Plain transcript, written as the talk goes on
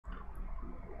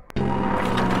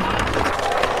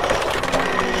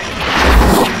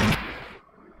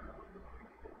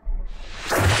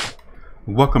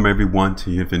Welcome everyone to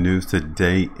HueFin News.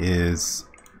 Today is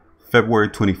February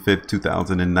 25th,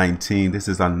 2019. This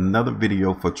is another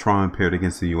video for Tron paired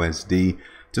against the USD.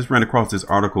 Just ran across this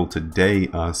article today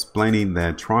explaining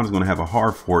that Tron is going to have a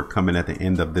hard fork coming at the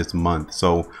end of this month.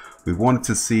 So we wanted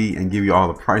to see and give you all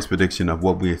the price prediction of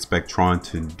what we expect Tron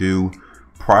to do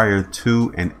prior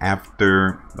to and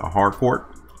after the hard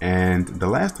fork. And the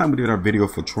last time we did our video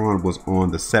for Tron was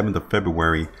on the 7th of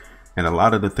February. And a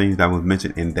lot of the things that was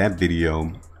mentioned in that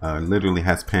video literally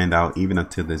has panned out even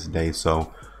until this day.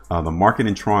 So the market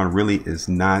in Tron really is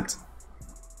not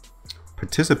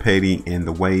participating in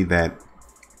the way that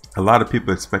a lot of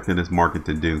people expected this market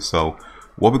to do. So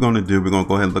what we're going to do, we're going to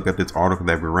go ahead and look at this article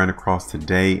that we ran across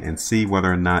today and see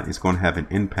whether or not it's going to have an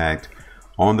impact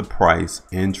on the price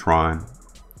in Tron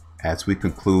as we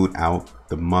conclude out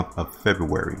the month of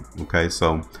February. Okay,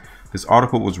 so this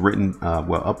article was written,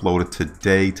 uploaded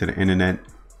today to the internet,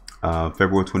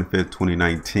 February 25th,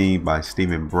 2019 by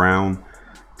Stephen Brown,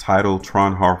 titled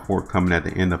Tron Hard Fork coming at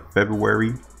the end of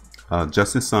February.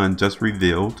 Justin Sun just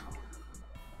revealed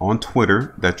on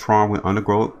Twitter that Tron will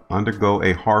undergo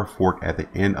a hard fork at the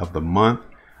end of the month.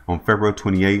 On February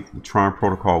 28th, the Tron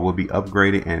protocol will be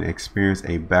upgraded and experience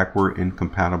a backward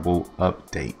incompatible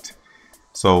update.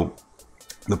 So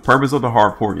the purpose of the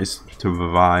hard fork is to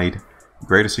provide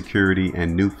greater security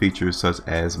and new features such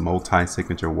as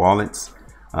multi-signature wallets.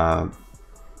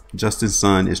 Justin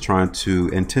Sun is trying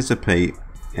to anticipate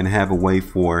and have a way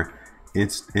for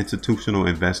institutional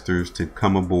investors to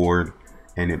come aboard,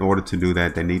 and in order to do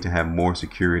that they need to have more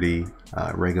security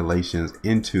regulations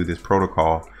into this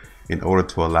protocol in order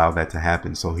to allow that to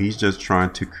happen. So he's just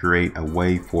trying to create a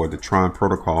way for the Tron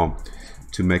protocol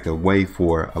to make a way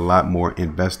for a lot more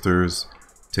investors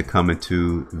to come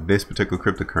into this particular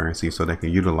cryptocurrency so they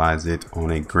can utilize it on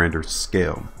a grander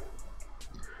scale.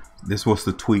 This was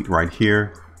the tweet right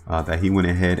here that he went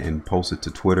ahead and posted to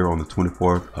Twitter on the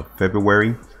 24th of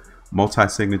February.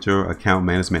 Multi-signature account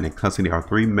management and custody are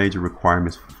three major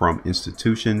requirements from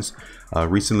institutions.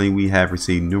 Recently, we have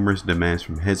received numerous demands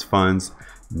from hedge funds,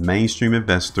 mainstream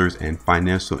investors, and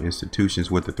financial institutions.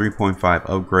 With the 3.5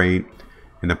 upgrade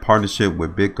in the partnership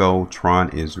with BitGo,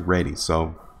 Tron is ready.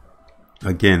 So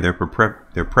again, they're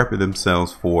prepping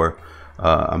themselves for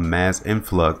a mass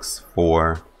influx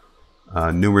for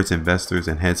numerous investors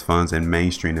and hedge funds and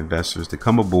mainstream investors to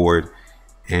come aboard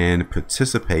and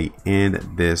participate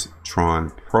in this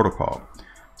Tron protocol.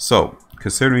 So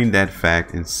considering that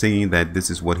fact and seeing that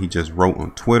this is what he just wrote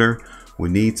on Twitter, we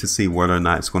need to see whether or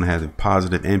not it's going to have a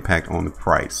positive impact on the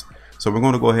price. So we're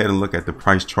going to go ahead and look at the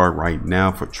price chart right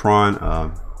now for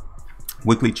Tron.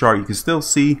 Weekly chart, you can still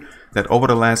see that over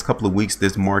the last couple of weeks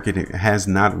this market has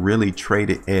not really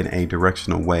traded in a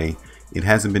directional way. It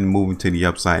hasn't been moving to the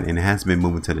upside and it hasn't been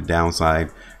moving to the downside.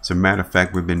 As a matter of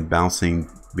fact, we've been bouncing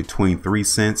between 3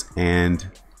 cents and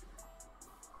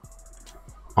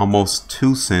almost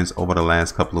 2 cents over the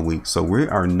last couple of weeks. So we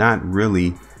are not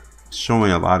really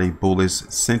showing a lot of bullish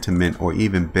sentiment or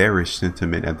even bearish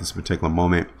sentiment at this particular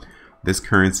moment. This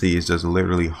currency is just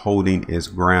literally holding its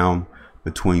ground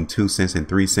between 2 cents and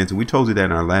 3 cents. And we told you that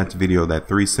in our last video that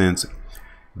 3 cents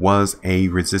was a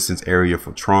resistance area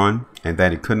for Tron and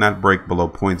that it could not break below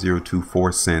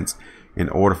 0.024 cents in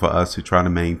order for us to try to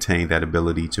maintain that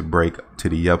ability to break to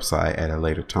the upside at a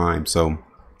later time. So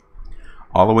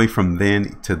all the way from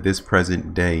then to this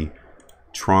present day,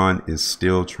 Tron is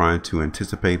still trying to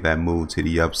anticipate that move to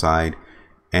the upside,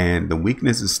 and the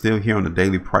weakness is still here on the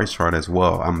daily price chart as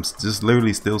well. I'm just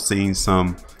literally still seeing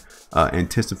some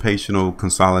anticipational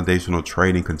consolidational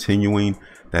trading continuing.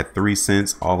 That 3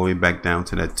 cents all the way back down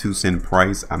to that 2 cent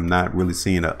price. I'm not really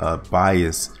seeing a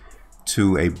bias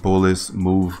to a bullish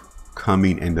move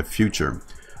coming in the future.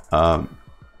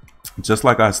 Just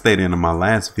like I stated in my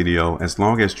last video, as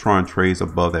long as Tron trades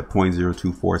above that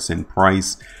 0.024 cent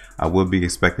price, I will be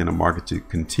expecting the market to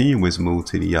continue its move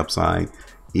to the upside,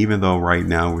 even though right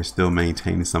now we're still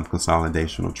maintaining some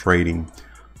consolidational trading.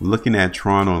 Looking at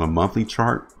Tron on a monthly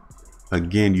chart,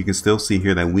 again, you can still see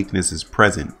here that weakness is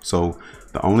present. So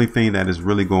the only thing that is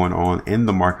really going on in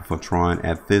the market for Tron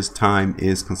at this time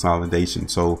is consolidation.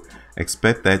 So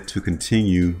expect that to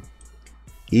continue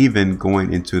even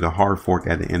going into the hard fork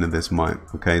at the end of this month.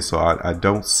 Okay, so I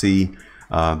don't see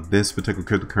this particular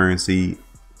cryptocurrency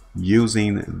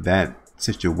using that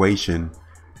situation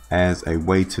as a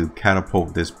way to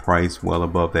catapult this price well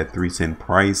above that 3 cent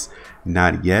price.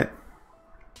 Not yet.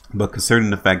 But considering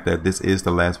the fact that this is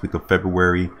the last week of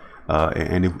February,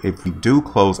 and if we do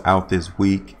close out this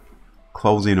week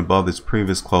closing above this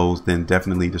previous close, then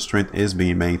definitely the strength is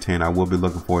being maintained. I will be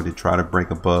looking forward to try to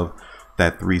break above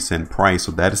that 3 cent price.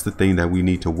 So that is the thing that we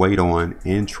need to wait on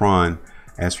in Tron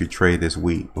as we trade this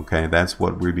week. Okay, that's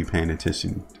what we'll be paying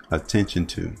attention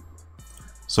to.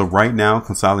 So right now,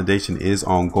 consolidation is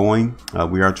ongoing.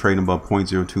 We are trading above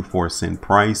 0.024 cent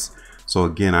price. So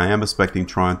again, I am expecting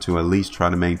Tron to at least try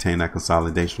to maintain that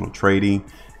consolidational trading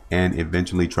and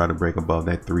eventually try to break above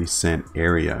that 3 cent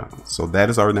area. So that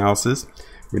is our analysis.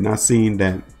 We're not seeing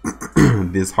that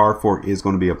this hard fork is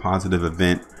going to be a positive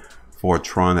event for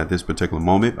Tron at this particular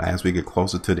moment. As we get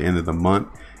closer to the end of the month,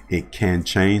 it can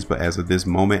change. But as of this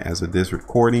moment, as of this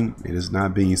recording, it is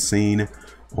not being seen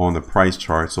on the price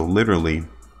chart. So literally,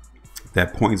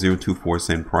 that 0.024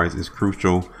 cent price is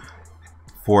crucial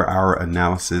for our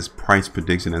analysis price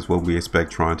prediction as what we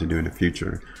expect Tron to do in the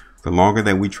future. The longer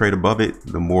that we trade above it,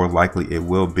 the more likely it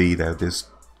will be that this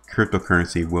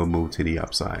cryptocurrency will move to the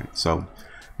upside. So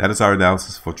that is our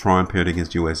analysis for Tron paired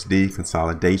against USD.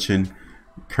 Consolidation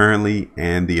currently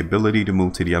and the ability to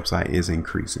move to the upside is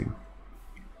increasing.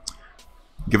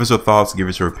 Give us your thoughts, give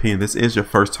us your opinion. This is your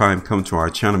first time coming to our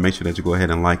channel. Make sure that you go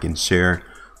ahead and like and share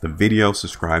the video,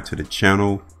 subscribe to the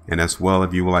channel, and as well,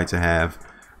 if you would like to have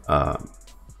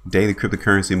daily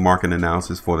cryptocurrency market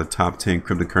analysis for the top 10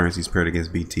 cryptocurrencies paired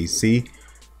against BTC,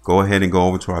 go ahead and go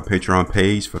over to our Patreon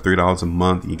page for $3 a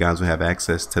month. You guys will have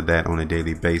access to that on a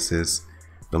daily basis.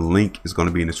 The link is going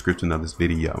to be in the description of this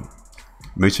video.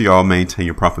 Make sure you all maintain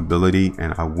your profitability,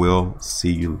 and I will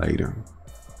see you later.